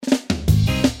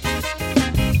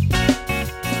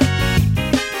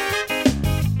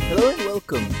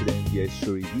Welcome to the MBS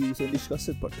Show Reviews and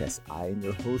Discussion Podcast. I am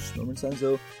your host, Norman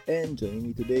Sanzo, and joining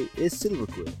me today is Silver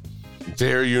Quill.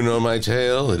 Dare you know my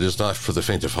tale? It is not for the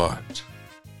faint of heart.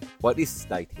 What is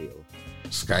thy tail?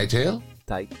 Skytail?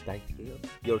 Thy tail?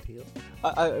 Your tail?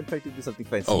 I'm trying to do something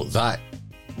fancy. Oh, that.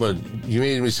 But you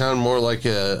made me sound more like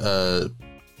a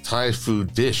Thai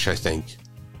food dish, I think.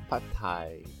 Pad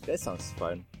Thai. That sounds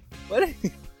fun. But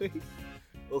anyway,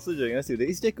 also joining us today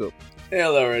is Jacob.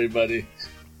 Hello everybody.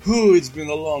 It's been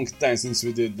a long time since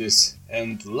we did this,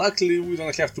 and luckily we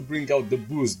don't have to bring out the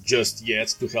booze just yet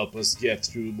to help us get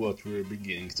through what we're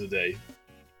beginning today.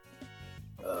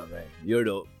 Oh man, you're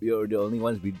the only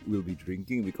ones we will be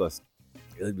drinking because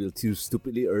it'll be too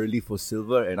stupidly early for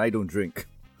Silver, and I don't drink.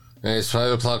 Hey, it's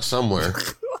 5 o'clock somewhere.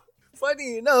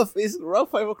 Funny enough, it's around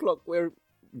 5 o'clock where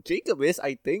Jacob is,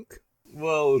 I think.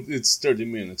 Well, it's 30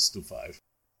 minutes to 5.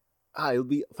 It'll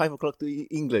be 5 o'clock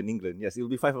to England. Yes, it'll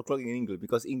be 5 o'clock in England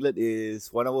because England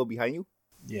is 1 hour behind you.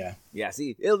 Yeah. Yeah,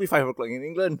 see, it'll be 5 o'clock in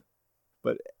England.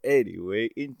 But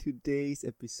anyway, in today's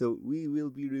episode, we will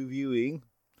be reviewing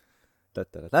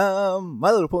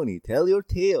My Little Pony, Tell Your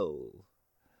Tale.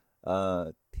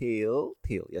 Tale.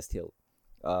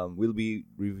 We'll be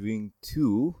reviewing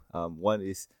two. One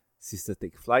is Sister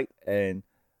Take Flight and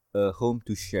A Home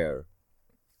to Share.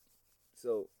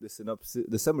 So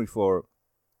the summary for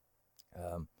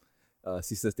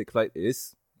Sister Take Flight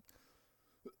is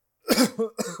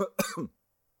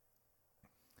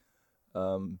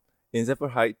in Zephyr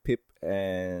Height, Pip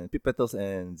Petals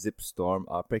and Zip Storm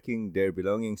are packing their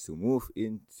belongings to move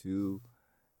into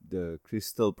the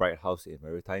Crystal Bright House in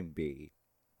Maritime Bay.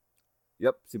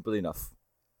 Yep, simple enough.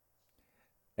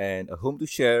 And A Home to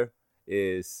Share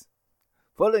is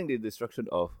following the destruction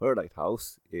of her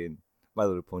lighthouse in My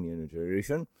Little Pony: A New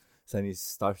Generation. Sunny's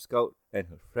Star Scout and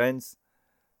her friends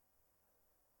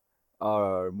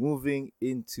are moving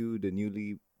into the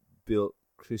newly built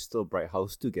Crystal Bright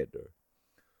House together.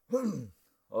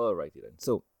 Alrighty then.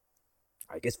 So,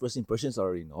 I guess first impressions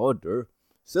are in order.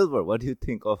 Silver, what do you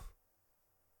think of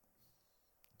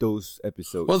those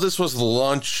episodes? Well, this was the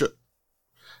launch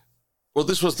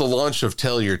of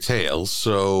Tell Your Tale,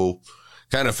 so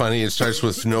kind of funny. It starts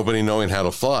with nobody knowing how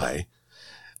to fly.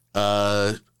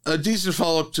 A decent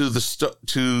follow-up to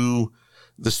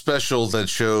the special that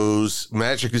shows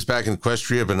magic is back in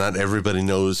Equestria, but not everybody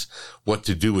knows what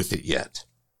to do with it yet.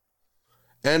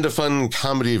 And a fun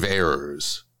comedy of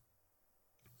errors.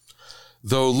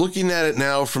 Though looking at it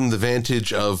now from the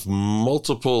vantage of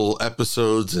multiple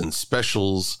episodes and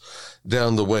specials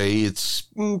down the way, it's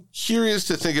curious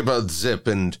to think about Zip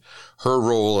and her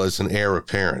role as an heir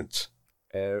apparent.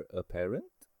 Heir apparent?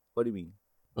 What do you mean?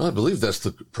 Well, I believe that's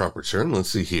the proper term.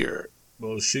 Let's see here.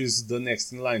 Well, she's the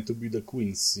next in line to be the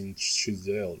queen since she's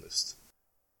the eldest.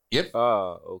 Yep.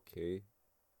 Okay.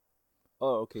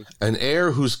 Oh, okay. An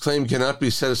heir whose claim cannot be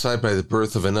set aside by the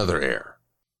birth of another heir.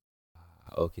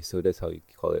 Okay, so that's how you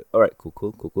call it. Alright,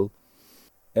 cool.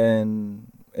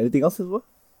 And anything else as well?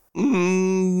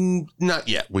 Not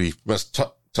yet. We must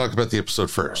talk about the episode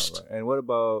first. Right. And what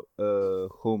about A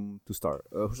Home to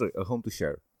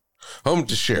Share? Home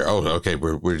to Share. Oh, okay.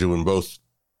 We're doing both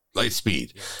light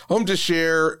speed. Home to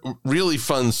Share, really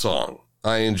fun song.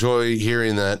 I enjoy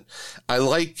hearing that. I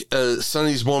like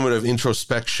Sunny's moment of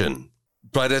introspection,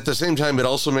 but at the same time, it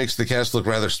also makes the cast look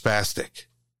rather spastic.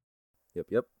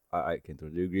 Yep. I can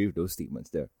totally agree with those statements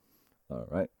there. All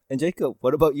right. And Jacob,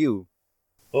 what about you?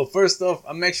 Well, first off,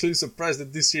 I'm actually surprised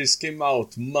that this series came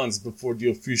out months before the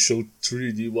official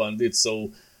 3D one did,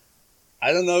 so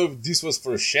I don't know if this was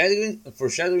foreshadowing of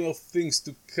things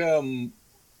to come.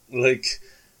 Like,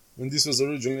 when this was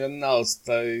originally announced,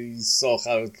 I saw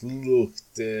how it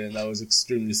looked and I was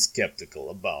extremely skeptical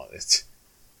about it.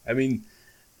 I mean,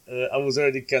 I was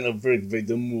already kind of worried by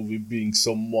the movie being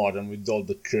so modern with all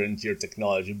the current year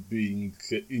technology being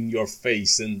in your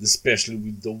face, and especially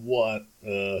with the one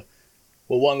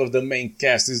of the main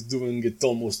cast is doing it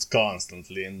almost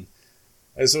constantly, and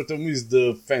I sort of missed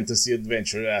the fantasy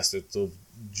adventure aspect of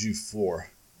G4,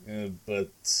 but,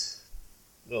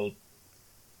 well,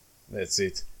 that's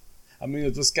it. I mean,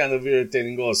 it was kind of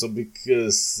irritating also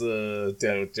because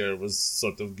Terror was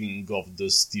sort of giving off the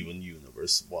Steven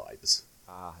Universe vibes.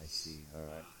 I see.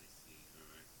 Alright.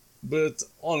 But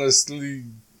honestly,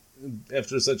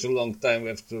 after such a long time,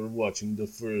 after watching the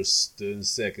first and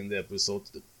second episode,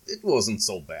 it wasn't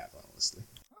so bad, honestly.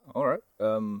 Alright.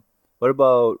 What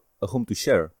about A Home to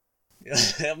Share?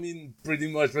 I mean, pretty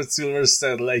much what Silver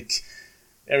said, like,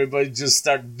 everybody just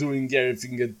started doing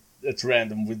everything at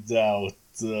random without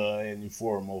any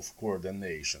form of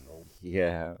coordination.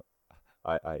 Yeah,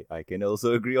 I can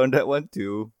also agree on that one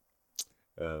too.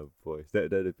 Boy,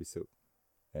 that episode.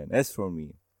 And as for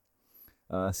me,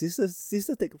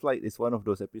 Sister Take Flight is one of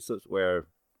those episodes where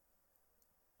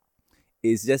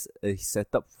it's just a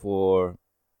setup for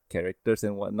characters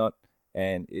and whatnot,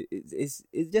 and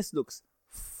it just looks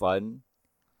fun.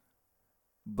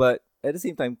 But at the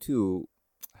same time, too,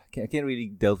 I can't really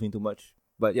delve into much.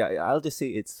 But yeah, I'll just say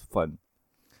it's fun.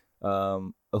 A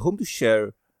Home to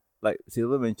Share, like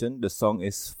Silver mentioned, the song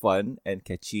is fun and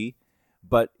catchy,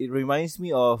 but it reminds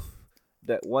me of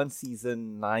that one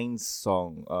season 9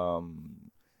 song,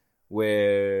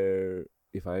 where,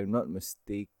 if I'm not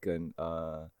mistaken,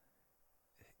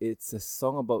 it's a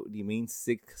song about the main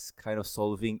six kind of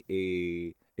solving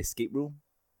a escape room.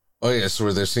 Oh yes,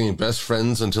 where they're singing "Best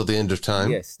Friends Until the End of Time."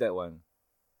 Yes, that one.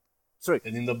 Sorry.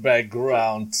 And in the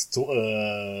background,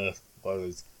 Starlight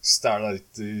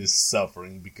is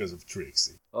suffering because of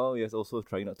Trixie. Oh yes, also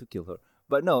trying not to kill her.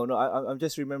 But no, I'm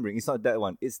just remembering. It's not that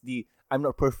one. It's the I'm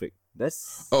Not Perfect.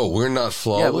 That's... Oh, We're Not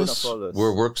Flawless? Yeah, We're Not Flawless.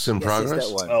 We're Works in Progress?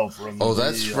 Yes, that one.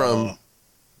 That's from...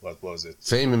 What was it?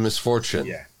 Fame and Misfortune.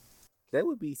 Yeah. That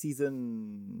would be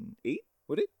season 8,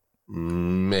 would it?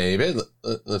 Maybe.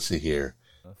 Let's see here.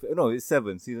 No, it's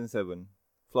 7. Season 7.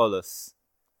 Flawless.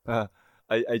 I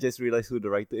just realized who the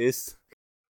writer is.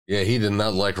 Yeah, he did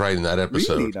not like writing that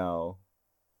episode. Really now?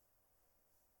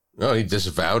 No, he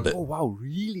disavowed it. Oh, wow.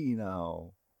 Really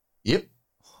now? Yep.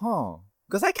 Huh.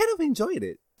 Because I kind of enjoyed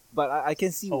it. But I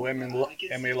can see... Oh,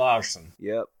 Emmy Larson.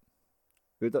 Yep.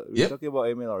 We're talking about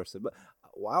Emmy Larson. But,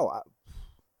 wow.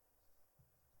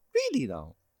 Really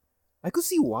now? I could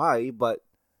see why, but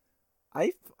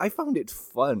I found it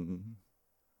fun.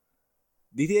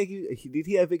 Did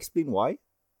he ever explain why?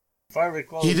 If I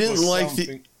recall, he didn't like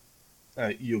something...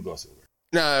 you go, Silver.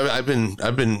 No, I've been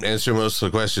answering most of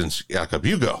the questions. Jakob,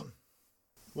 you go.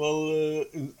 Well,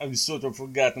 I've sort of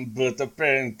forgotten, but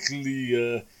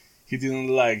apparently he didn't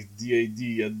like the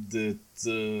idea that,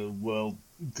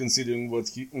 considering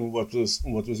what was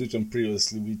written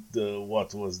previously with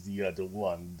what was the other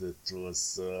one that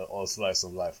was All Slice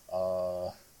of Life,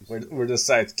 where the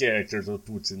side characters were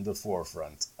put in the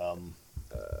forefront.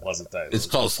 What's the title? It's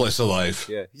called Slice of Life.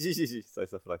 Yeah,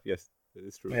 Slice of Life. Yes, that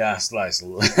is true. Yeah, Slice of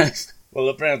Life. Well,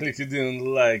 apparently he didn't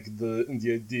like the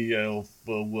idea of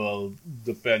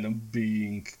the fandom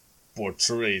being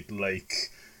portrayed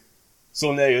like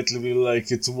so negatively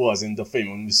like it was in the Fame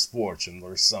and Misfortune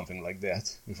or something like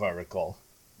that, if I recall.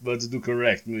 But do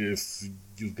correct me if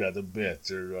you've got a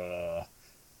better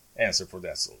answer for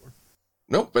that, Silver.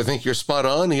 Nope, I think you're spot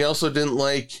on. He also didn't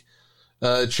like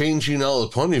changing all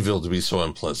of Ponyville to be so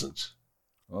unpleasant.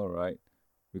 All right,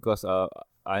 because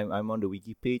I'm on the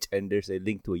wiki page and there's a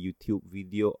link to a YouTube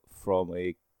video from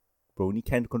a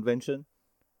BronyCon convention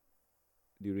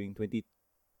during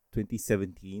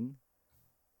 2017.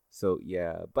 So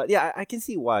yeah, but yeah, I can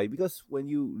see why, because when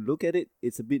you look at it,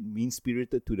 it's a bit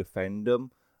mean-spirited to the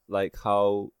fandom, like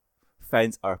how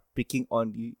fans are picking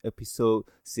on the episode,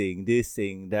 saying this,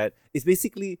 saying that. It's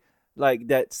basically like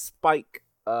that Spike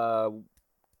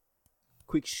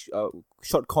quick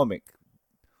short comic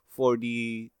for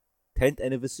the 10th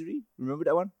anniversary. Remember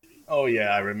that one? Oh yeah,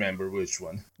 I remember which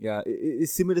one. Yeah,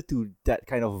 it's similar to that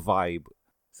kind of vibe.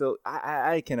 So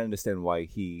I can understand why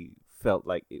he felt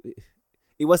like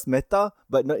it was meta,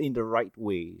 but not in the right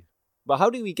way. But how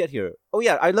did we get here? Oh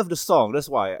yeah, I love the song. That's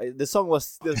why the song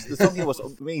here was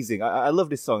amazing. I love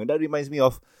this song. That reminds me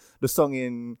of the song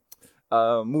in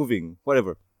Moving,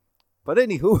 whatever. But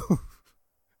anywho,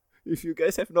 if you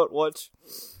guys have not watched,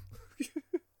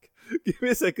 give me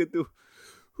a second to.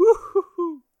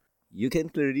 You can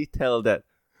clearly tell that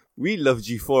we love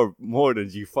G4 more than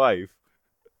G5.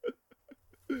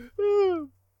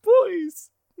 Boys.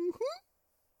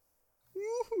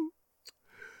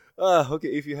 Okay,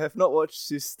 if you have not watched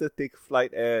Sister Take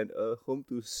Flight and Home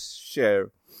to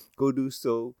Share, go do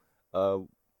so.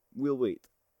 We'll wait.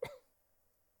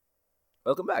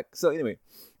 Welcome back. So anyway,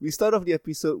 we start off the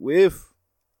episode with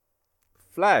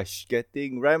Flash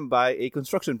getting rammed by a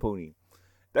construction pony.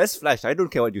 That's Flash. I don't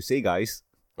care what you say, guys.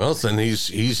 Well, then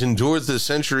he's endured the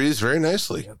centuries very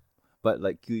nicely. Yep. But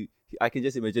like I can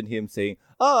just imagine him saying,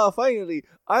 finally,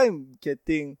 I'm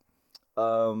getting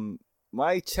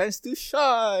my chance to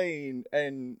shine.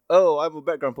 And, I'm a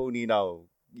background pony now.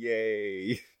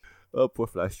 Yay. Oh, poor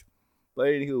Flash. But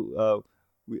anywho,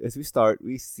 as we start,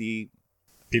 we see...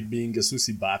 Pip being a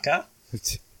Susie Baka?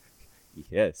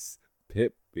 Yes,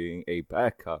 Pip being a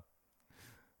baka.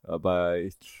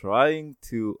 By trying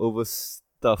to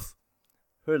overstuff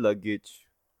her luggage.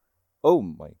 Oh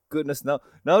my goodness! Now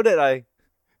that I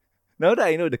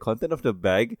know the content of the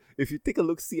bag, if you take a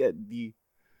look, see at the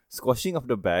squashing of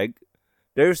the bag,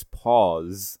 there's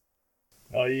paws.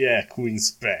 Oh yeah,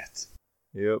 Queen's pet.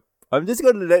 Yep. I'm just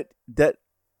gonna let that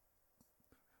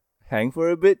hang for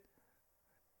a bit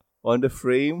on the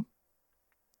frame.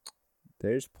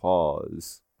 There's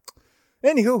pause.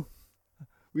 Anywho,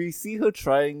 we see her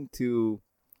trying to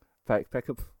pack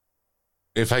up.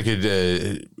 If I could,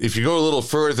 if you go a little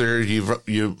further,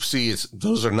 you see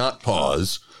those are not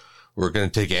paws. We're going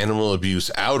to take animal abuse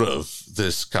out of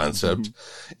this concept.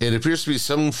 Mm-hmm. It appears to be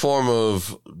some form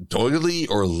of doily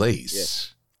or lace.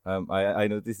 Yes. I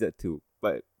noticed that too.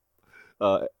 But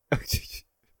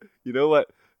you know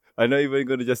what? I'm not even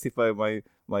going to justify my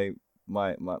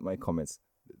comments.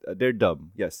 They're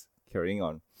dumb. Yes. Carrying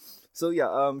on. So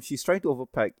yeah, she's trying to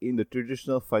overpack in the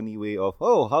traditional funny way of,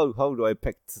 how do I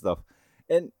pack stuff?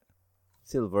 And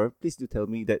Silver, please do tell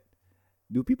me that,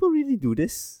 do people really do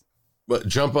this? But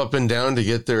jump up and down to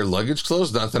get their luggage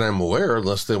closed? Not that I'm aware,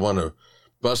 unless they want to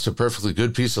bust a perfectly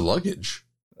good piece of luggage.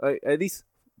 At least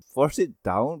force it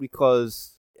down,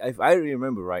 because if I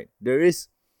remember right,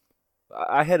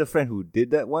 I had a friend who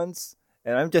did that once,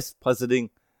 and I'm just puzzling.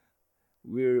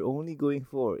 We're only going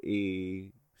for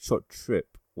a short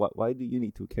trip. Why do you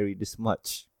need to carry this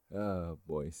much?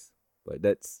 Boys. But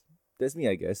that's me,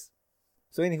 I guess.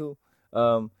 So anywho,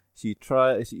 she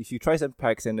tries and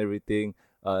packs and everything.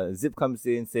 Zip comes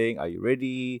in saying, "Are you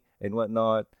ready?" and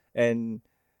whatnot, and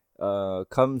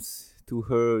comes to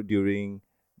her during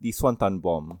the Swanton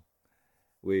bomb,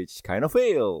 which kind of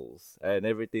fails, and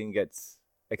everything gets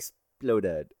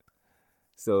exploded.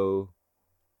 So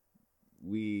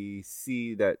we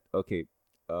see that, okay,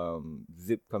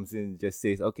 Zip comes in, just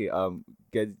says, "Okay,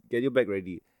 get your bag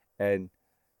ready," and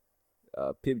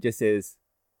Pip just says,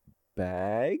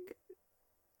 "Bag?"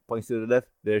 Points to the left.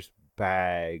 There's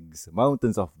bags,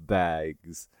 mountains of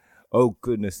bags. Oh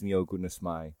goodness me, oh goodness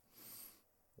my.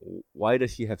 Why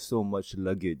does she have so much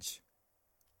luggage?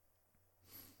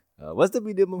 What's the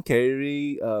minimum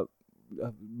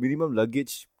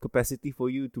luggage capacity for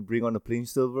you to bring on a plane,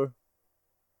 Silver?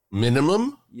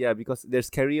 Minimum? Yeah, because there's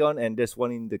carry-on and there's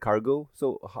one in the cargo.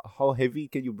 So how heavy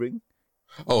can you bring?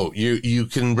 Oh, you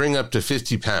can bring up to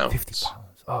 50 pounds. 50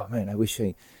 pounds. Oh man, I wish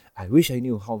I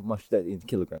knew how much that in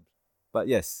kilograms. But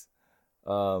yes,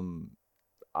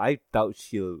 I doubt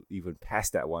she'll even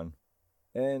pass that one.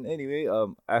 And anyway,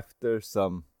 after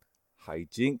some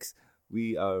hijinks,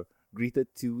 we are greeted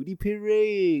to the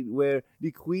parade where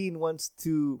the queen wants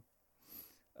to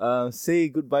say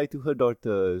goodbye to her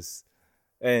daughters.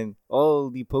 And all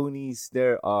the ponies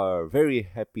there are very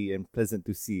happy and pleasant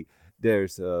to see.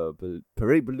 There's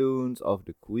parade balloons of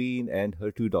the queen and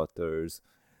her two daughters.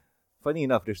 Funny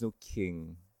enough, there's no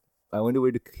king. I wonder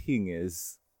where the king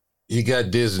is. He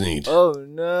got Disneyed. Oh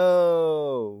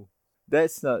no!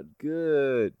 That's not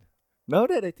good. Now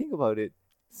that I think about it,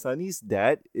 Sunny's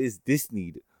dad is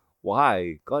Disneyed.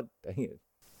 Why? God dang it.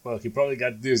 Well, he probably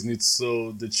got Disneyed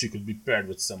so that she could be paired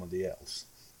with somebody else.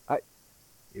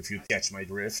 If you catch my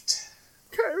drift.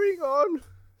 Carrying on.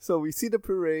 So we see the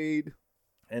parade,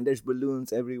 and there's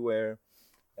balloons everywhere.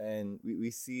 And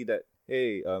we see that,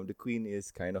 hey, the queen is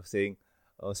kind of saying,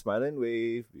 smile and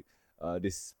wave.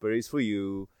 This parade is for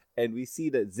you. And we see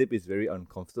that Zip is very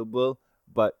uncomfortable,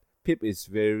 but Pip is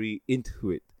very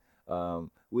into it.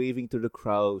 Waving to the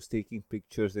crowds, taking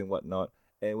pictures and whatnot.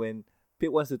 And when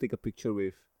Pip wants to take a picture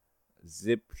with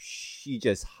Zip, she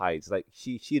just hides. Like,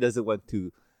 she doesn't want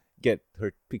to get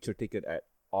her picture taken at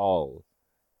all.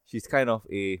 She's kind of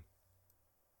a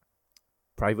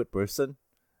private person,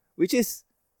 which is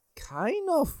kind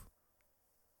of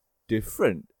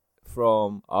different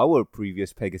from our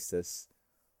previous Pegasus,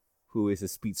 who is a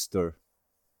speedster.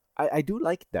 I do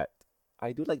like that.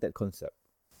 I do like that concept.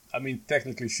 I mean,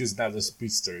 technically, she's not a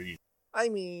speedster either. I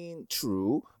mean,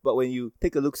 true, but when you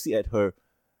take a look-see at her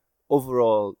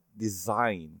overall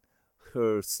design,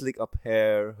 her slick up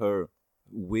hair, her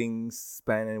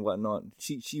wingspan and whatnot,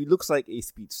 she looks like a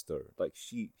speedster. Like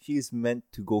she is meant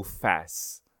to go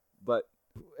fast. But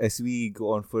as we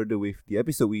go on further with the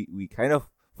episode, we kind of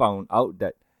found out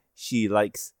that she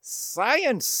likes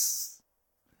science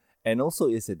and also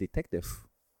is a detective.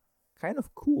 Kind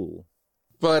of cool.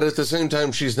 But at the same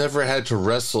time, she's never had to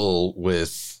wrestle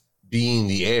with being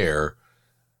the heir.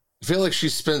 I feel like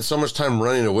she's spent so much time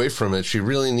running away from it. She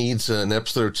really needs an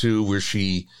episode or two where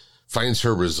she finds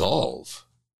her resolve.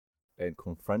 And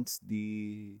confronts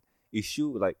the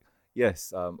issue. Like,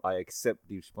 yes, I accept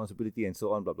the responsibility and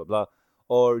so on, blah, blah, blah.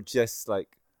 Or just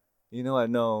like, you know what,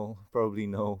 no, probably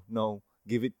no.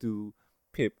 Give it to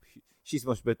Pip. She's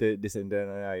much better at this than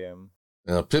I am.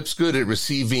 Now, Pip's good at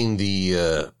receiving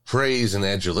the praise and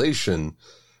adulation.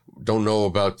 Don't know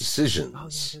about decisions. Oh,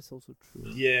 yeah, that's also true.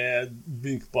 Yeah,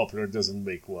 being popular doesn't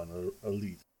make one a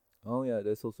lead. Oh, yeah,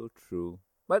 that's also true.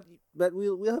 but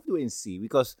we'll have to wait and see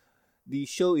because the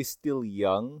show is still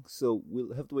young, so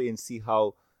we'll have to wait and see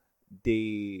how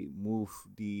they move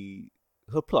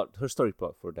her story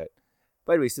plot for that.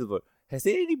 By the way, Silver, has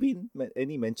there been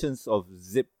any mentions of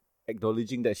Zip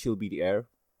acknowledging that she'll be the heir?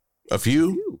 A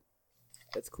few.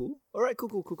 That's cool. All right,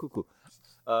 cool.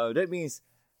 That means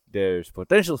there's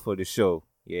potential for the show.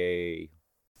 Yay!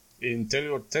 In Tell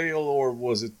Your Tale, or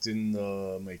was it in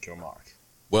Make Your Mark?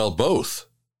 Well, both.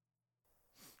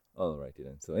 Alrighty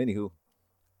then. So, anywho,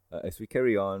 as we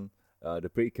carry on, the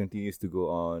parade continues to go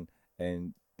on,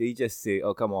 and they just say,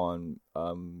 "Oh, come on,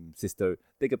 sister,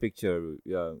 take a picture.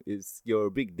 It's your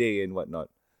big day and whatnot."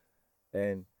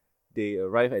 And they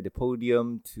arrive at the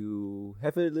podium to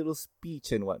have a little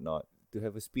speech and whatnot. To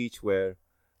have a speech where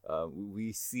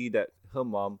we see that her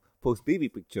mom posts baby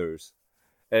pictures.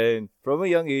 And from a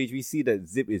young age, we see that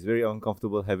Zip is very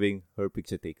uncomfortable having her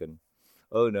picture taken.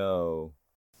 Oh no.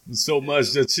 So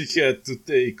much that she had to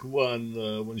take one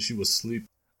when she was asleep.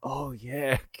 Oh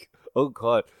yeah. Oh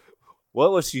god.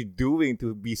 What was she doing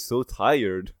to be so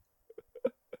tired?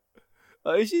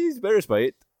 She's embarrassed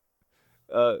by it.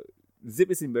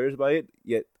 Zip is embarrassed by it,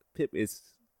 yet Pip is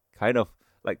kind of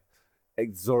like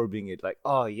absorbing it. Like,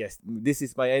 oh yes, this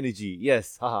is my energy.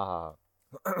 Yes, ha ha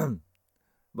ha.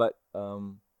 But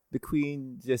the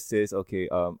queen just says, okay,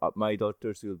 my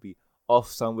daughters will be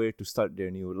off somewhere to start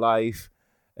their new life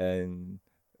and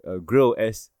grow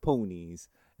as ponies.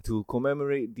 To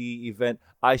commemorate the event,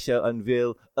 I shall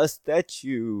unveil a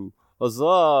statue.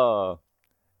 Huzzah!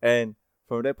 And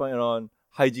from that point on,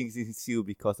 hijinks ensue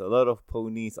because a lot of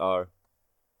ponies are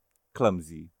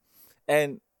clumsy.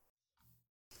 And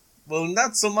well,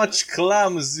 not so much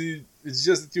clumsy. It's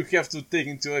just that you have to take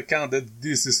into account that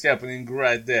this is happening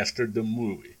right after the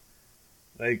movie.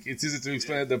 Like, it's easy to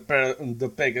explain that the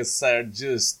Pegasus are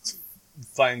just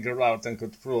flying around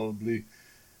uncontrollably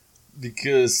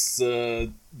because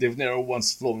they've never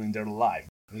once flown in their life.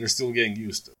 They're still getting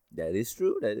used to it. That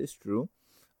is true.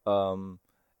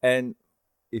 And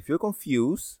if you're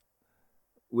confused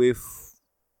with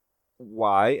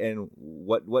why and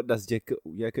what does Jacob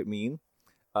mean,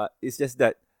 it's just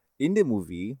that in the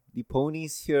movie, the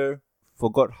ponies here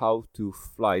forgot how to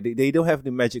fly. They don't have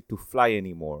the magic to fly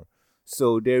anymore.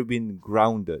 So they've been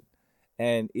grounded.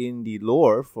 And in the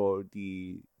lore for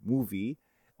the movie,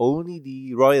 only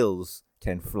the royals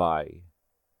can fly.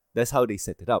 That's how they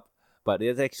set it up. But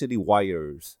it's actually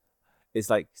wires. It's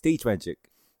like stage magic.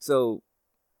 So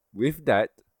with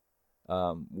that,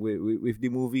 with the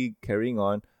movie carrying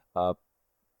on,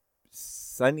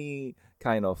 Sunny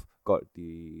kind of got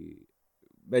the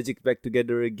magic back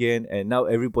together again, and now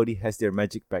everybody has their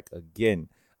magic back again.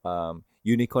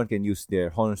 Unicorn can use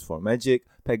their horns for magic,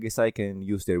 Pegasi can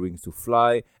use their wings to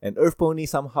fly, and Earth Pony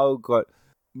somehow got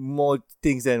more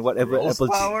things than whatever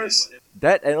powers.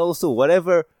 That and also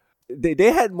whatever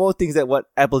they had more things than what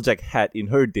Applejack had in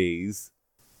her days.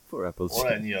 For Applejack.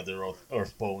 Or any other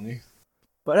Earth Pony.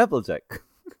 But Applejack.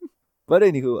 But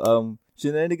anywho,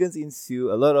 shenanigans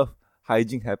ensue, a lot of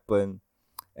hijinks happen,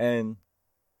 and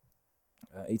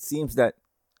it seems that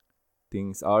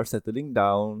things are settling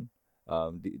down.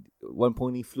 One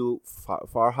pony flew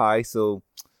far high, so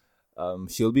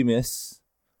she'll be missed.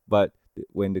 But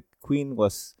when the queen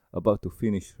was about to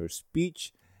finish her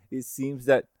speech, it seems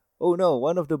that, oh no,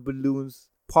 one of the balloons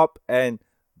popped and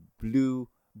blew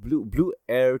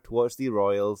air towards the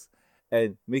royals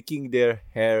and making their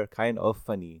hair kind of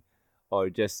funny, or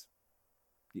just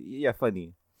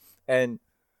funny. And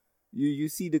you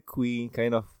see the queen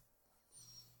kind of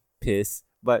pissed,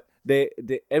 but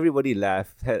everybody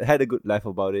laughed, had a good laugh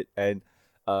about it, and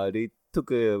they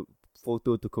took a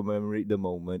photo to commemorate the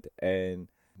moment. And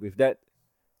with that,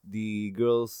 the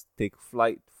girls take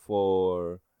flight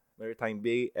for Maritime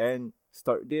Bay and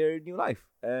start their new life.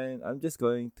 And I'm just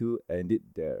going to end it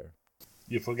there.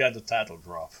 You forgot the title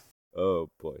drop. Oh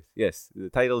boy, yes, the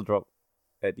title drop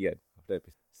at the end of the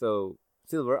episode. So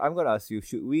Silver, I'm gonna ask you: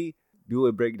 should we do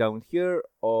a breakdown here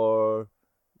or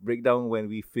breakdown when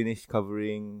we finish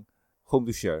covering Home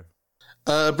to Share?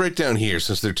 Breakdown here,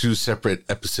 since they're two separate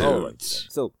episodes.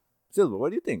 Right. So, Silver, what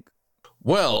do you think?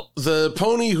 Well, the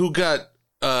pony who got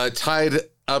tied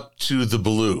up to the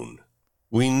balloon,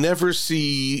 we never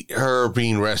see her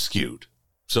being rescued.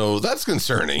 So that's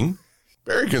concerning.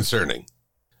 Very concerning.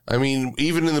 I mean,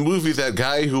 even in the movie, that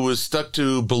guy who was stuck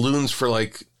to balloons for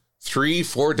like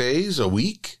 3-4 days, a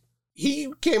week,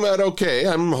 he came out okay.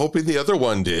 I'm hoping the other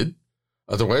one did.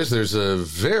 Otherwise, there's a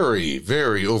very,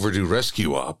 very overdue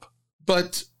rescue op.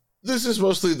 But this is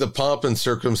mostly the pomp and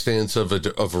circumstance of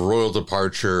a royal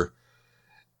departure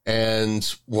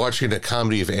and watching a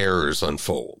comedy of errors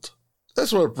unfold.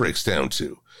 That's what it breaks down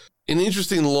to. An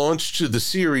interesting launch to the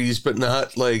series, but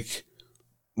not like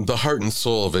the heart and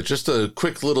soul of it. Just a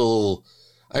quick little...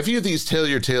 I view these Tell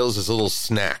Your Tales as a little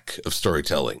snack of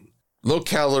storytelling. Low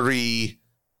calorie,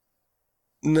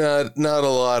 not a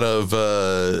lot of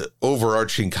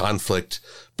overarching conflict,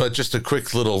 but just a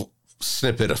quick little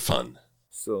snippet of fun.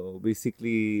 So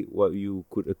basically, what you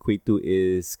could equate to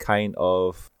is kind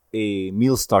of a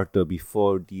meal starter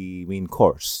before the main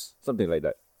course. Something like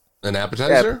that. An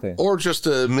appetizer? Appetizer. Or just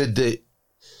a midday,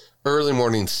 early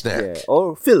morning snack? Yeah,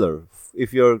 or filler,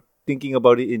 if you're thinking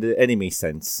about it in the anime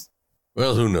sense.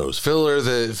 Well, who knows? Filler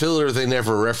they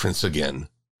never reference again.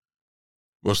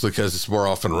 Mostly because it's more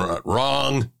often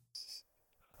wrong.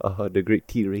 The great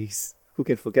T-race. Who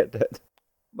can forget that?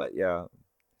 But yeah,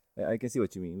 I can see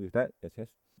what you mean with that. Yes.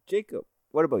 Jacob,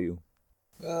 what about you?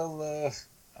 Well,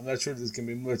 I'm not sure there can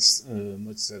be much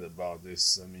said about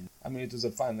this. I mean, it was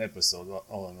a fun episode,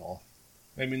 all in all.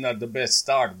 Maybe not the best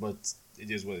start, but it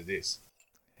is what it is.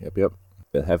 Yep.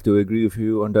 I'll have to agree with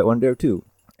you on that one there too.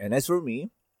 And as for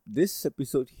me, this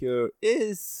episode here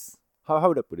is... How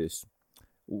would I put this?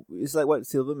 It's like what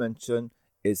Silver mentioned.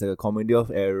 It's a comedy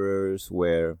of errors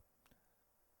where...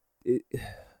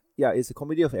 it's a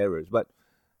comedy of errors. But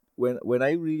when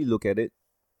I really look at it,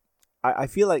 I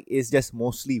feel like it's just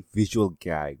mostly visual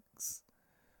gags.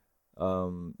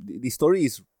 The story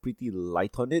is pretty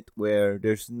light on it, where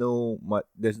there's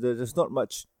not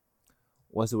much...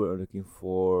 What's the word I'm looking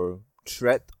for?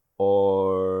 Threat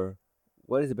or...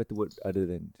 What is the better word other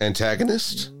than...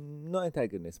 Antagonist? Not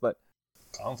antagonist, but...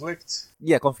 Conflict?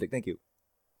 Yeah, conflict, thank you.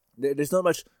 There's not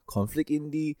much conflict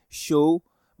in the show,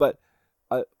 but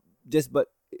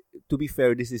to be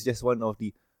fair, this is just one of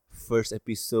the first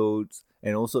episodes,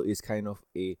 and also is kind of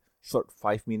a short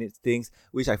 5-minute things,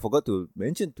 which I forgot to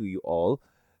mention to you all.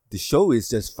 The show is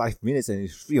just 5 minutes and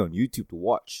it's free on YouTube to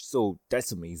watch, so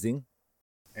that's amazing.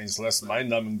 And it's less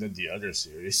mind-numbing than the other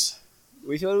series.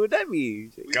 Which one would that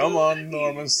be? Come on,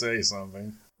 Norman, say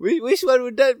something. Which one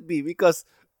would that be? Because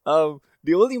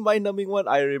the only mind-numbing one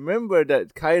I remember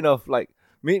that kind of like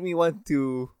made me want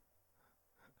to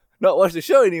not watch the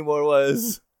show anymore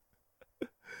was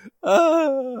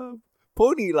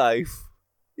Pony Life.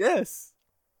 Yes.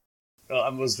 I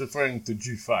was referring to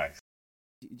G5.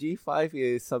 G5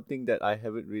 is something that I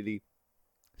haven't really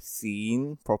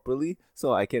seen properly,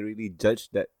 so I can't really judge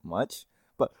that much.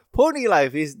 But Pony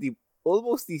Life is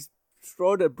almost the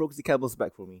straw that broke the camel's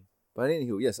back for me. But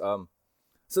anywho, yes.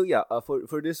 So yeah,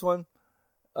 for this one,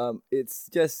 it's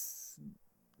just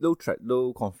low threat,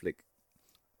 low conflict.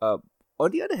 On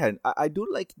the other hand, I do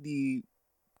like the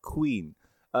Queen.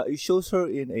 It shows her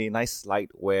in a nice light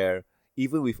where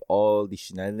even with all the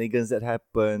shenanigans that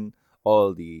happen,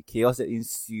 all the chaos that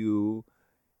ensue,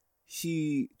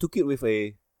 she took it with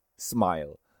a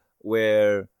smile,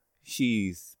 where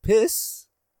she's pissed,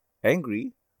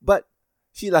 angry, but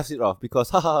she laughs it off because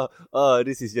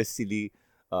this is just silly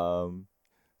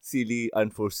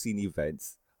unforeseen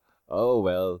events. Oh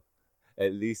well,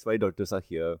 at least my daughters are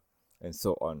here, and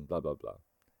so on, blah blah blah.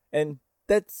 And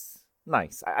that's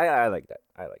nice. I like that.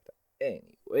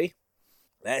 Anyway,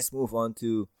 let's move on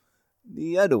to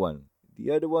the other one.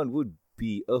 The other one would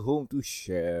be A Home to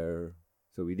Share.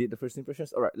 So we did the first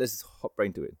impressions. Alright, let's hop right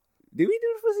into it. Did we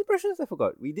do the first impressions? I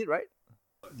forgot. We did, right?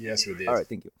 Yes, we did. Alright,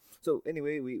 thank you. So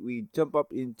anyway, we jump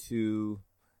up into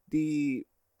the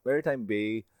Maritime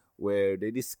Bay where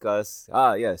they discuss,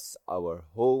 yes, our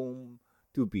home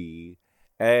to be.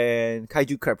 And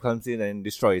Kaiju Crab comes in and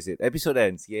destroys it. Episode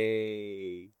ends.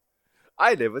 Yay.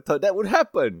 I never thought that would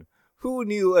happen. Who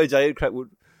knew a giant crab would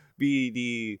be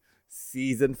the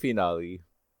season finale?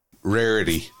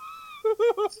 Rarity.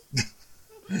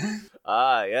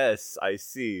 Yes, I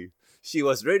see. She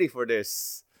was ready for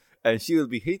this. And she will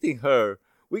be hitting her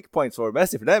weak points for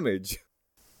massive damage.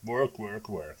 Work.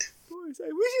 Boys,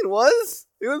 I wish it was.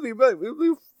 It will be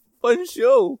a fun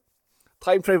show.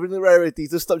 Time traveling rarity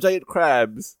to stop giant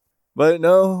crabs. But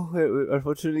no,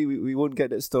 unfortunately, we won't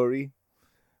get that story.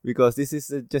 Because this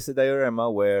is just a diorama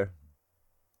where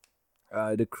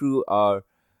the crew are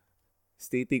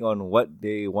stating on what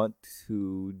they want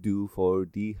to do for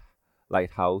the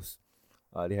lighthouse.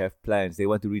 They have plans. They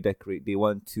want to redecorate. They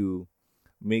want to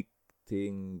make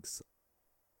things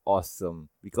awesome.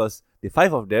 Because the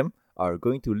 5 of them are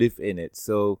going to live in it.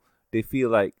 So they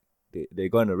feel like they're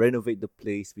going to renovate the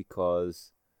place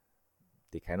because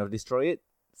they kind of destroy it.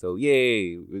 So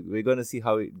yay, we're going to see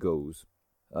how it goes.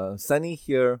 Sunny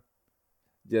here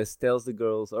just tells the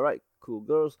girls, alright, cool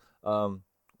girls,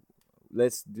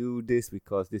 let's do this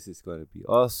because this is going to be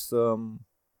awesome.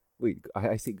 Wait,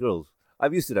 I say girls.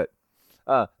 I'm used to that.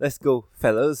 let's go,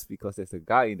 fellas, because there's a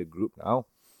guy in the group now.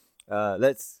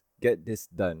 Let's get this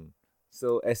done.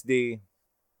 So as she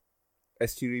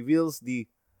reveals the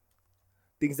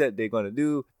things that they're gonna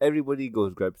do, everybody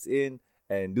grabs in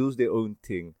and does their own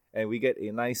thing, and we get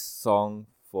a nice song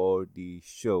for the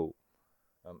show.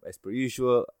 As per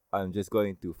usual, I'm just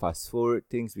going to fast forward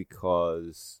things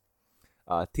because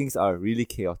things are really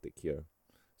chaotic here.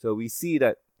 So we see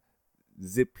that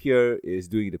Zip here is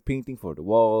doing the painting for the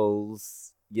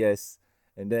walls, yes,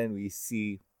 and then we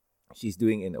see she's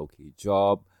doing an okay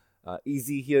job.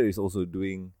 Easy here is also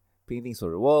doing paintings for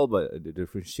the wall, but a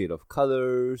different shade of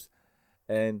colors,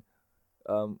 and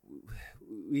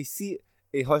we see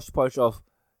a hodgepodge of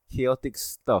chaotic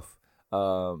stuff.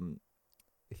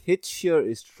 Hitch here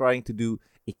is trying to do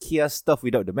IKEA stuff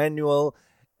without the manual,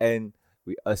 and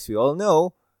as we all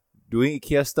know, doing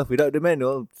IKEA stuff without the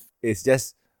manual is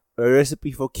just a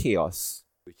recipe for chaos,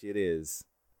 which it is.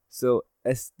 So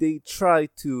as they try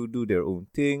to do their own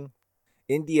thing,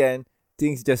 in the end,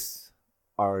 things just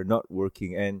are not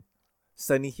working, and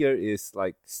Sunny here is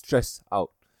like stressed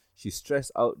out. She's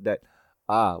stressed out that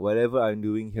whatever I'm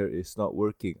doing here is not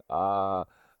working. What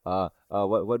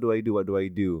do I do? What do I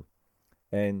do?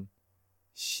 And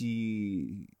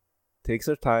she takes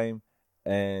her time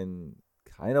and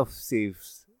kind of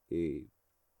saves a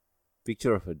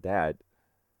picture of her dad,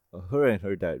 her and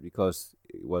her dad, because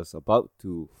it was about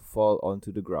to fall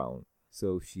onto the ground.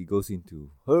 So she goes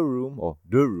into her room, or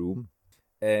the room,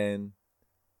 and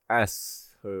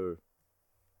asks her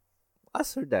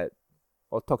dad,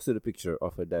 or talks to the picture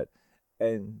of her dad,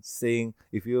 and saying,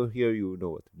 if you're here, you know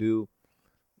what to do.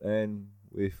 And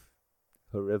with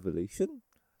her revelation,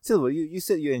 Silver, you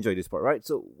said you enjoyed this part, right?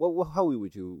 So how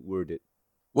would you word it?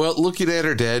 Well, looking at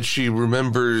her dad, she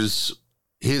remembers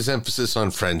his emphasis on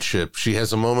friendship. She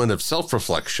has a moment of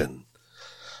self-reflection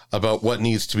about what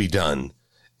needs to be done.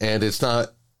 And it's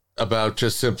not about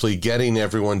just simply getting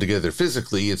everyone together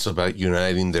physically. It's about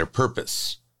uniting their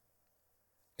purpose.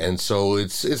 And so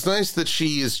it's nice that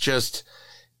she is just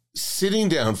sitting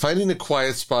down, finding a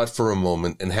quiet spot for a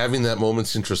moment, and having that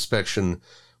moment's introspection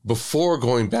before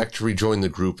going back to rejoin the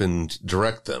group and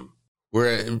direct them.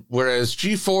 Whereas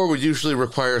G4 would usually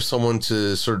require someone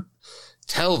to sort of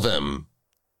tell them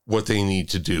what they need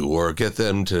to do or get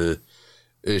them to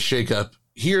shake up.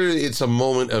 Here, it's a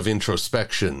moment of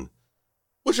introspection,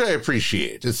 which I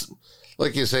appreciate. It's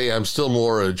like you say, I'm still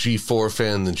more a G4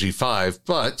 fan than G5,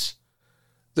 but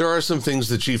there are some things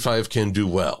that G5 can do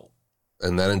well.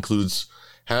 And that includes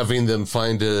having them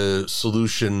find a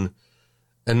solution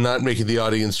and not making the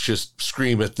audience just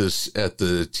scream at the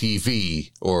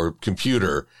TV or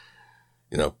computer,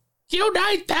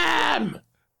 unite them!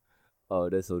 Oh,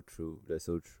 that's so true. That's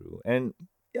so true. And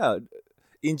yeah,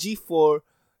 in G4,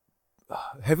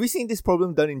 have we seen this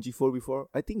problem done in G4 before?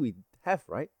 I think we have,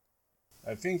 right?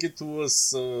 I think it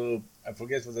was, I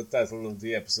forget what the title of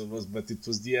the episode was, but it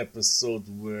was the episode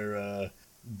where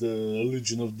the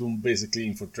Legion of Doom basically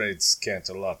infiltrates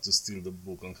Canterlot to steal the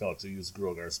book on how to use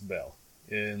Grogar's Bell.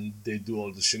 And they do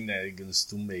all the shenanigans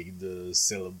to make the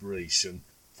celebration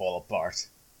fall apart.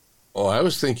 Oh, I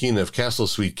was thinking of Castle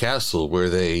Sweet Castle, where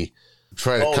they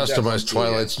try to customize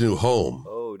Twilight's new home.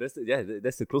 Oh, that's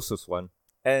the closest one.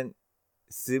 And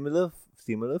similar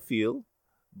feel,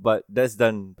 but that's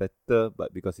done better,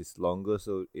 but because it's longer,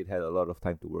 so it had a lot of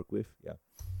time to work with. Yeah.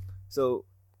 So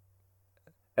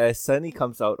as Sunny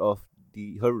comes out of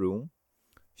her room,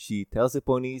 she tells the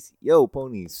ponies, "Yo,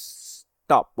 ponies,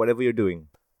 stop whatever you're doing.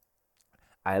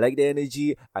 I like the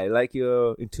energy, I like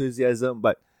your enthusiasm,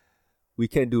 but we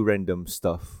can't do random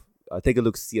stuff. Take a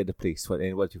look, see at the place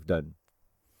and what you've done.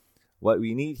 What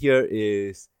we need here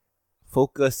is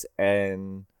focus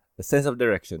and a sense of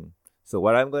direction. So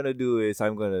what I'm going to do is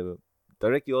I'm going to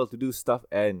direct you all to do stuff,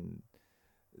 and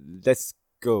let's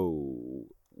go."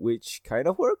 Which kind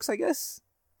of works, I guess.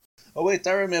 Oh wait,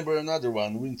 I remember another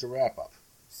one, Winter Wrap-Up.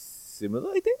 Similar,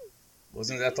 I think?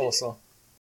 Wasn't that also?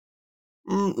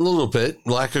 A little bit.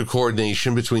 Lack of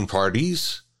coordination between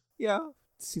parties. Yeah,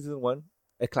 season 1,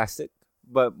 a classic,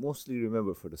 but mostly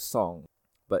remembered for the song.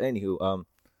 But anywho,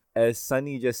 as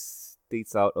Sunny just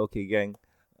states out, okay gang,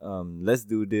 let's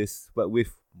do this, but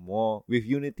with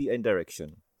unity and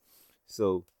direction.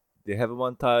 So they have a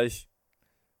montage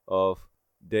of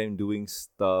them doing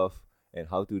stuff and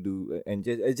how to do, and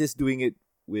just doing it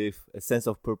with a sense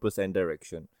of purpose and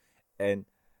direction. And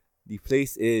the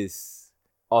place is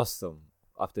awesome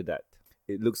after that.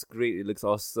 It looks great, it looks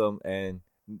awesome, and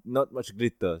not much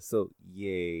glitter, so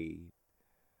yay.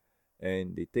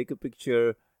 And they take a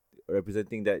picture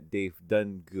representing that they've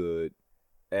done good,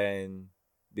 and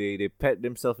They pat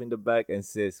themselves in the back and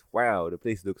says, "Wow, the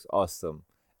place looks awesome."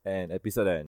 And episode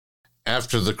end.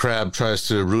 After the crab tries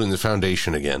to ruin the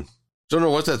foundation again. Don't know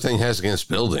what that thing has against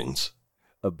buildings.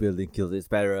 A building killed its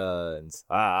parents.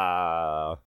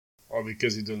 Ah. Or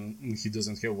because he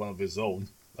doesn't have one of his own,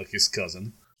 like his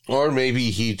cousin. Or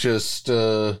maybe he just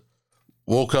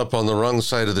woke up on the wrong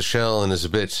side of the shell and is a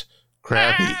bit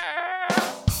crabby.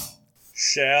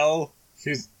 Shell?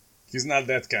 He's not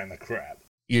that kind of crab.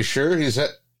 You sure?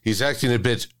 He's acting a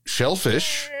bit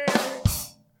shellfish.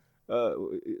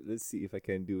 Let's see if I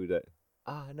can do that.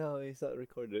 No, it's not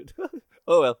recorded.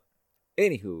 Oh well.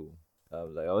 Anywho,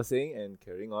 like I was saying and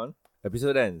carrying on,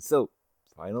 episode ends. So,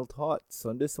 final thoughts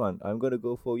on this one. I'm gonna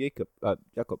go for Jacob.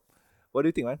 What do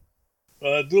you think, man?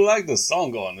 Well, I do like the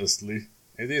song, honestly.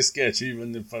 It is catchy,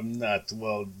 even if I'm not,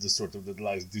 the sort of that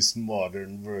likes these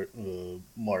modern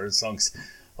songs.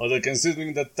 Although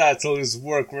considering the title is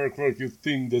Work, Work, Work, you'd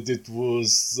think that it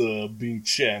was being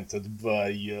chanted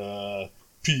by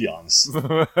peons.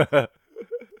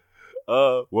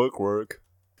 Work, work.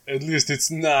 At least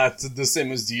it's not the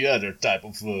same as the other type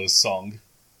of song.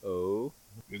 Oh?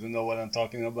 You don't know what I'm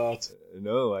talking about?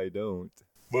 No, I don't.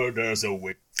 Where there's a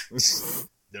way,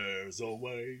 there's a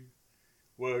way.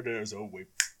 Where there's a whip,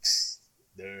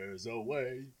 there's a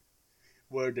way.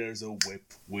 Where there's a whip,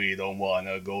 we don't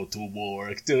wanna go to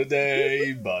work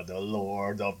today. But the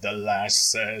Lord of the Lash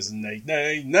says nay,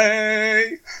 nay,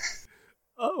 nay.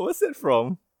 Oh, what's that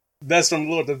from? That's from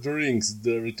Lord of the Rings,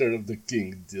 The Return of the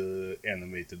King, the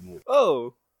animated movie.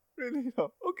 Oh, really?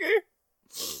 Oh, okay.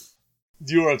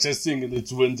 The orcs are singing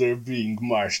it when they're being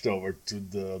marched over to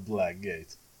the Black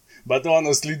Gate. But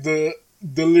honestly, the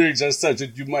lyrics are such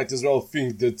that you might as well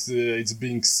think that it's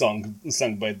being sung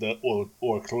by the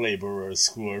orc laborers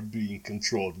who are being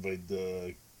controlled by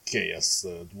the chaos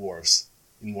dwarves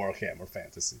in Warhammer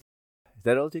Fantasy. Is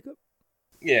that all, Jacob?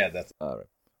 Yeah, that's all right.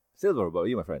 Silver, about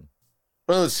you, my friend?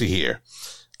 Well, let's see here.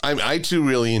 I too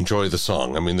really enjoy the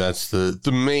song. I mean, that's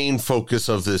the main focus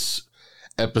of this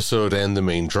episode and the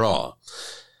main draw.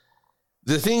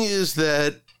 The thing is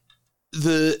that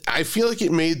I feel like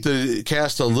it made the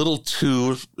cast a little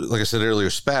too, like I said earlier,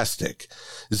 spastic.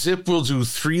 Zip will do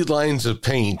 3 lines of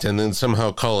paint and then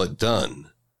somehow call it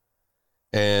done.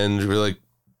 And we're like,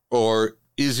 or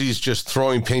Izzy's just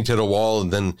throwing paint at a wall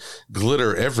and then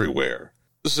glitter everywhere.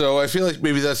 So I feel like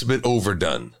maybe that's a bit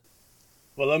overdone.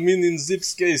 Well, I mean, in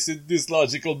Zip's case, it is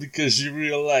logical because she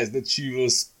realized that she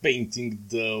was painting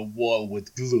the wall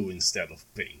with glue instead of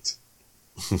paint.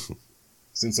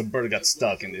 Since a bird got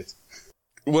stuck in it.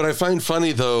 What I find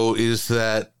funny, though, is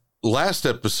that last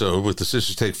episode with the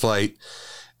Sisters Take Flight,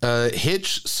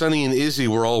 Hitch, Sunny, and Izzy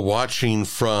were all watching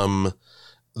from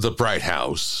the Bright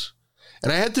House.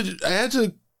 And I had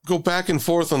to go back and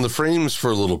forth on the frames for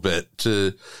a little bit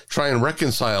to try and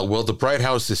reconcile, well, the Bright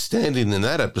House is standing in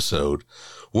that episode.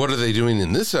 What are they doing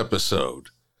in this episode?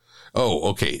 Oh,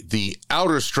 okay. The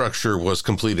outer structure was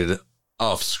completed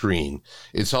off screen.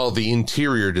 It's all the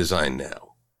interior design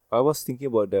now. I was thinking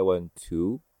about that one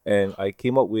too, and I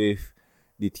came up with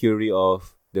the theory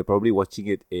of they're probably watching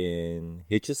it in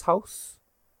Hitch's house.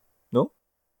 No?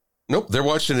 Nope, they're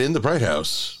watching it in the Bright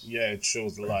House. Yeah, it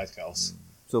shows the lighthouse.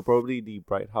 So probably the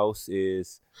Bright House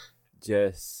is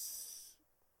just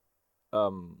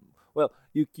well,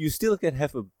 you still can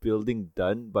have a building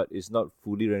done, but it's not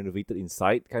fully renovated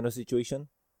inside kind of situation.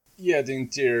 Yeah, the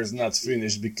interior is not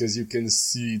finished because you can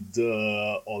see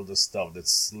all the stuff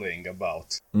that's laying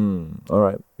about. All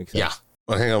right, makes sense. Yeah.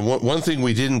 Well, hang on. One thing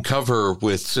we didn't cover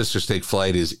with Sisters Take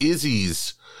Flight is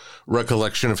Izzy's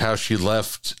recollection of how she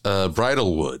left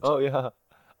Bridalwood. Oh, yeah.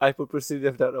 I purposely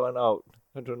left that one out.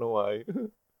 I don't know why.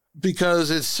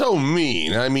 Because it's so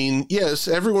mean. I mean, yes,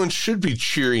 everyone should be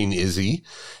cheering Izzy.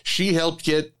 She helped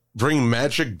bring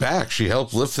magic back. She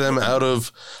helped lift them out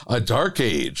of a dark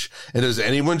age. And does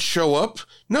anyone show up?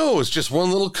 No, it's just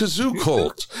one little kazoo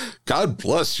cult. God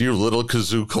bless you, little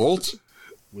kazoo cult.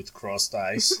 With crossed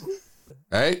eyes.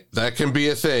 Right? That can be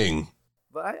a thing.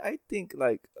 But I think,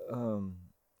 like,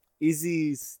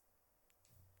 Izzy's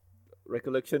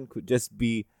recollection could just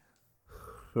be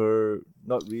her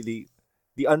not really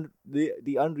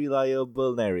the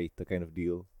unreliable narrator kind of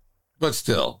deal. But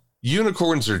still,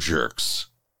 unicorns are jerks.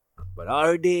 But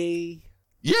are they?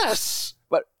 Yes.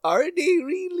 But are they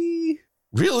really?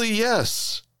 Really,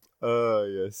 yes.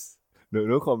 Yes.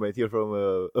 No comment here from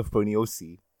Earthpony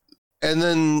OC. And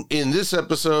then in this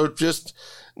episode, just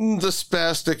the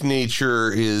spastic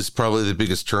nature is probably the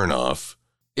biggest turnoff.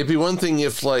 It'd be one thing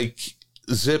if, like,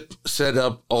 Zip set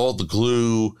up all the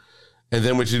glue and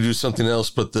then went to do something else,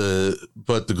 but the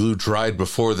glue dried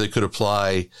before they could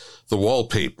apply the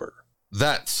wallpaper.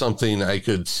 That's something I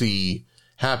could see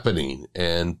happening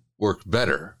and work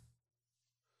better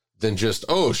than just,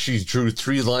 oh, she drew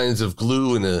 3 lines of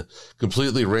glue in a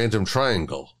completely random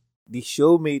triangle. The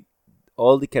show made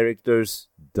all the characters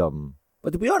dumb.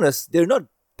 But to be honest, they're not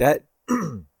that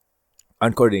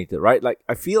uncoordinated, right? Like,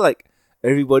 I feel like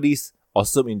everybody's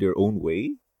awesome in their own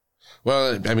way.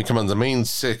 Well, I mean, come on, the main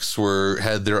 6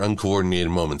 had their uncoordinated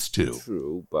moments too.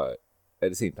 True, but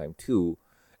at the same time too,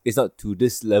 it's not to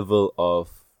this level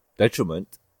of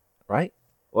detriment, right?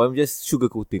 Or I'm just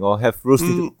sugarcoating or have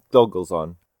roasted goggles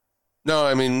on. No,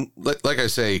 I mean, like I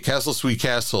say, Castle Sweet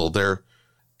Castle, they're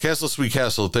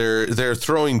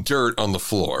throwing dirt on the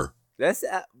floor. That's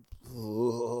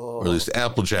or at least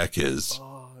Applejack is.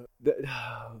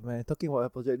 Man, talking about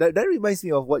Applejack, that reminds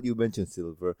me of what you mentioned,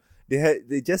 Silver.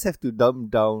 They just have to dumb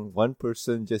down one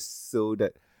person just so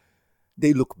that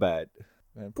they look bad.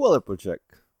 Man, poor Applejack.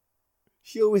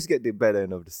 She always get the bad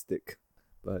end of the stick.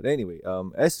 But anyway,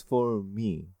 as for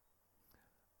me,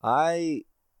 I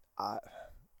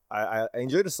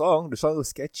enjoyed the song. The song was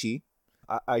sketchy.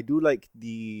 I do like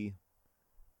the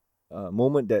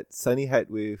moment that Sunny had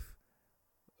with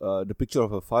the picture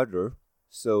of her father.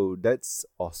 So that's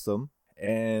awesome.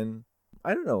 And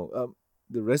I don't know.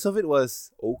 The rest of it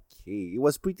was okay. It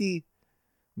was pretty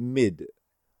mid.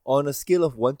 On a scale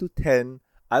of 1 to 10,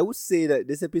 I would say that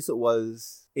this episode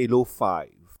was a low 5.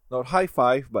 Not high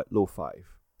 5, but low 5.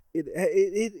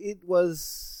 It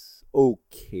was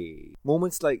okay.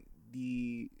 Moments like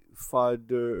the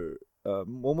father,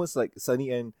 moments like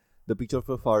Sunny and the picture of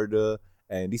her father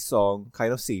and this song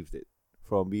kind of saved it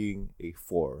from being a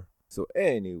 4. So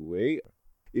anyway,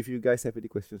 if you guys have any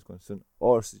questions, concerns,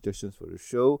 or suggestions for the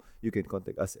show, you can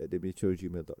contact us at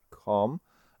theminiaturegmail.com.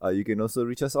 You can also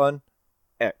reach us on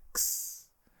X.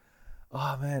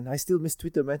 Oh man, I still miss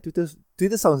Twitter, man.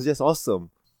 Twitter sounds just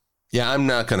awesome. Yeah, I'm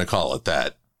not going to call it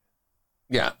that.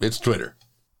 Yeah, it's Twitter.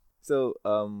 So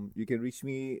you can reach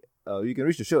me, you can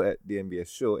reach the show at the MBS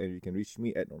show, and you can reach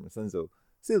me at Norman Sunzo.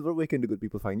 Silver, where can the good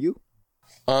people find you?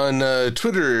 On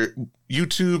Twitter,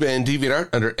 YouTube, and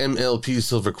DeviantArt under MLP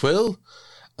Silver Quill.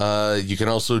 You can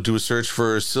also do a search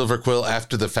for Silver Quill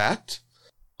after the fact.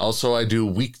 Also, I do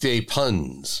weekday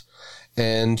puns.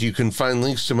 And you can find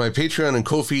links to my Patreon and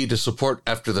Ko-fi to support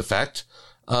After the Fact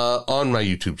on my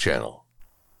YouTube channel.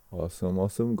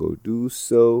 Awesome. Go do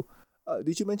so.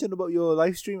 Did you mention about your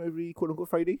live stream every quote-unquote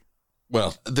Friday?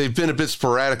 Well, they've been a bit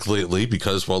sporadic lately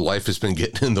because, well, life has been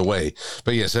getting in the way.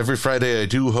 But yes, every Friday I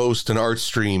do host an art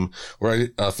stream where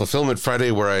Fulfillment Friday,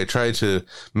 where I try to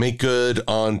make good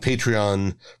on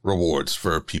Patreon rewards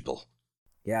for people.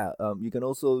 Yeah, you can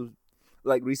also,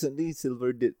 like recently,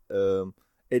 Silver did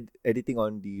editing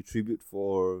on the tribute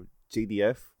for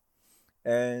JDF,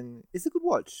 and it's a good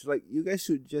watch. Like, you guys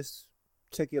should just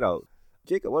check it out.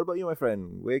 Jacob, what about you, my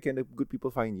friend? Where can the good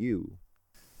people find you?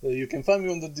 You can find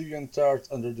me on the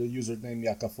DeviantArt under the username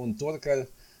Yakafontorkal,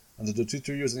 under the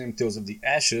Twitter username Tales of the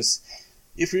Ashes.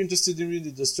 If you're interested in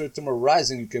reading The Story Tomorrow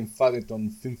Rising, you can find it on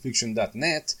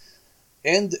filmfiction.net.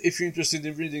 And if you're interested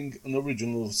in reading an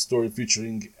original story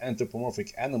featuring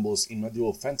anthropomorphic animals in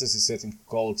medieval fantasy setting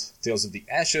called Tales of the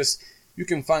Ashes, you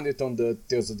can find it on the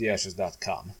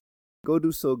talesoftheashes.com. Go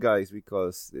do so, guys,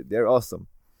 because they're awesome.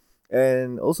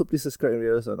 And also, please subscribe and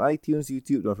rate us on iTunes,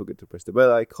 YouTube. Don't forget to press the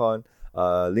bell icon.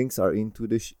 Links are in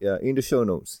the show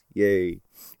notes. Yay!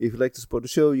 If you'd like to support the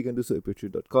show, you can do so at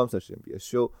patreon.com/MBS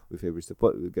show. With every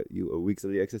support, we'll get you a week's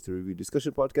early access to review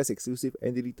discussion podcast, exclusive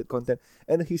and deleted content,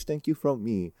 and a huge thank you from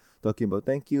me. Talking about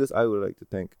thank yous, I would like to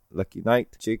thank Lucky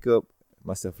Knight, Jacob,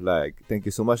 Master Flag. Thank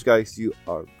you so much, guys. You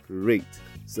are great.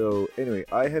 So anyway,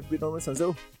 I have been Norman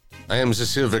Sanzo. I am the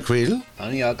Silver Quill.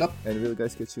 I'm Jakob. And we'll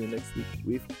guys catch you next week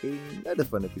with another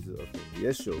fun episode of the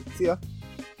MBS show. See ya.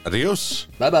 Adios.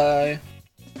 Bye-bye.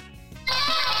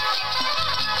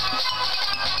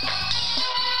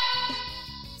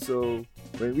 So,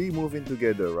 when we move in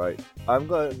together, right, I'm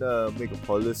gonna make a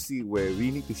policy where we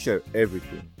need to share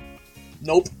everything.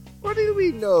 Nope. What do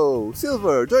we know?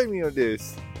 Silver, join me on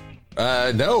this.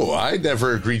 No, I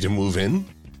never agreed to move in.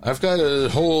 I've got a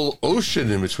whole ocean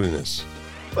in between us.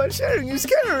 But sharing is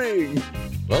caring.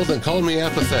 Well, then call me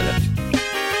apathetic.